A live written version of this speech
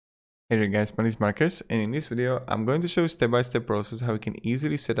Hey there guys, my name is Marcus, and in this video I'm going to show you step-by-step process how you can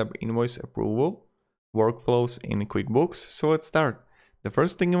easily set up invoice approval workflows in QuickBooks. So let's start. The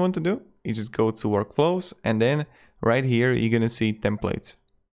first thing you want to do is just go to workflows, and then right here you're gonna see templates.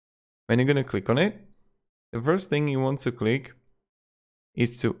 When you're gonna click on it, the first thing you want to click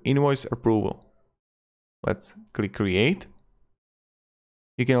is to invoice approval. Let's click create.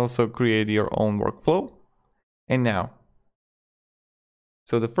 You can also create your own workflow. And now,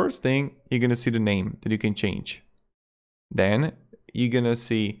 so the first thing, you're gonna see the name that you can change. Then you're gonna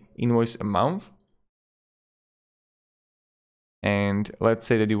see invoice amount. And let's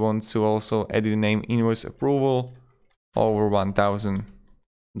say that you want to also edit the name invoice approval over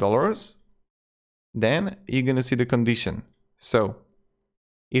 $1,000. Then you're gonna see the condition. So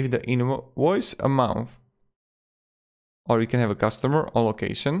if the invoice amount, or you can have a customer or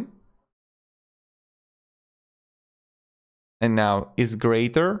location, and now is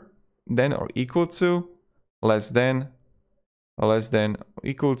greater than or equal to, less than, or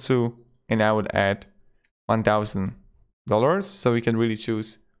equal to, and I would add $1,000. So you can really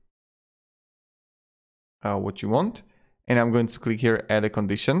choose what you want. And I'm going to click here, add a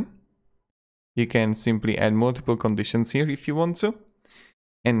condition. You can simply add multiple conditions here if you want to.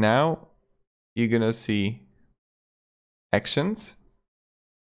 And now you're gonna see actions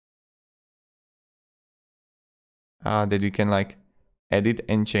that you can like edit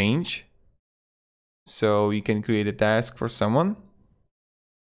and change. So you can create a task for someone.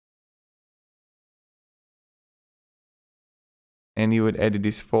 And you would edit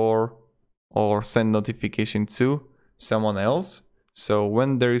this for or send notification to someone else. So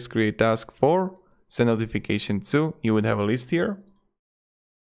when there is create task for, send notification to, you would have a list here.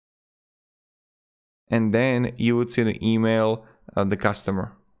 And then you would see the email of the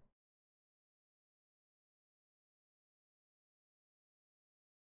customer.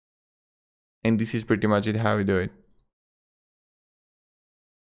 And this is pretty much it how we do it.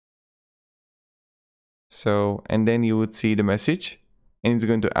 So, and then you would see the message, and it's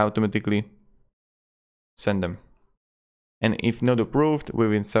going to automatically send them. And if not approved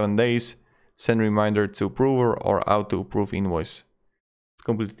within 7 days, send reminder to approver or auto approve invoice. It's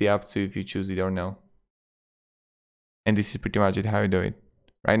completely up to you if you choose it or no. And this is pretty much it how you do it.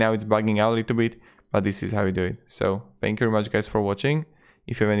 Right now it's bugging out a little bit, but this is how you do it. So thank you very much guys for watching.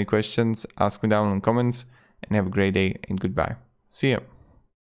 If you have any questions, ask me down in the comments, and have a great day and goodbye. See ya.